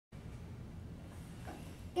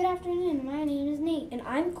Good afternoon, my name is Nate. And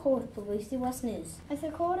I'm Cole with Pugliese West News. With the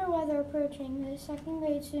colder weather approaching, the second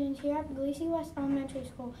grade students here at Pugliese West Elementary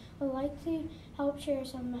School would like to help share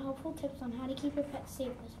some helpful tips on how to keep your pets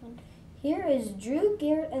safe this winter. Here is Drew,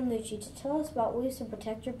 Garrett, and Lucci to tell us about ways to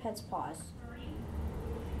protect your pet's paws.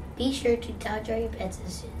 Be sure to towel dry your pets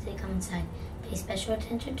as soon as they come inside. Pay special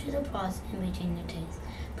attention to their paws and between their toes.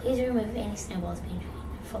 Please remove any snowballs between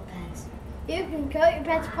their foot pads. You can coat your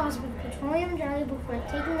pet's paws with petroleum jelly before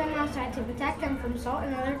taking them outside to protect them from salt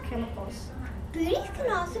and other chemicals. Booties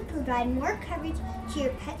can also provide more coverage to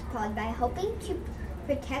your pet's paws by helping to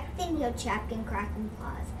protect the heel chapped and cracking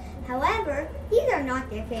claws. However, these are not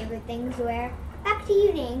their favorite things to wear. Back to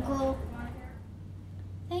you, Nate and Cole.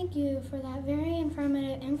 Thank you for that very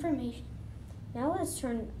informative information. Now let's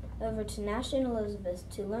turn over to Nash and Elizabeth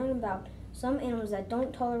to learn about some animals that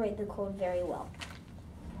don't tolerate the cold very well.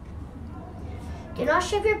 Do not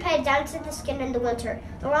shave your pet down to the skin in the winter.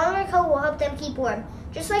 The longer coat will help them keep warm.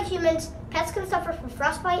 Just like humans, pets can suffer from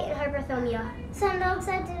frostbite and hypothermia. Some dogs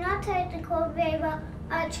that do not tolerate the cold very well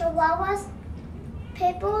are Chihuahuas,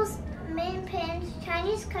 Pit Bulls, Maine Pins,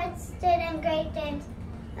 Chinese Custard, and Great Danes.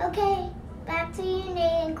 Okay, back to you,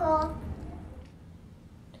 Nate and Cole.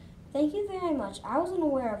 Thank you very much. I wasn't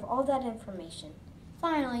aware of all that information.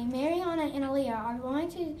 Finally, Mariana and Aaliyah are going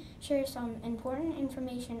to share some important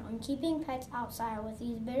information on keeping pets outside with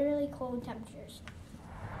these bitterly cold temperatures.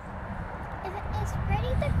 If it is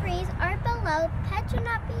 30 degrees or below, pets should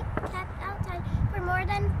not be kept outside for more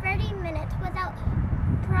than 30 minutes without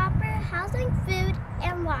proper housing, food,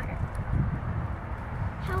 and water.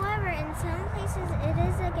 However, in some places it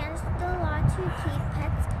is against the law to keep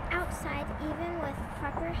pets outside even with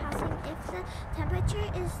proper housing. If the temperature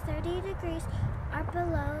is 30 degrees or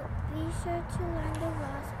below, be sure to learn the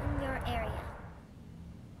laws in your area.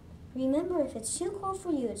 Remember, if it's too cold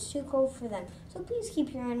for you, it's too cold for them. So please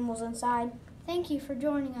keep your animals inside. Thank you for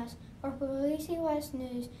joining us for Pugliese West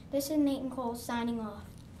News. This is Nate and Cole signing off.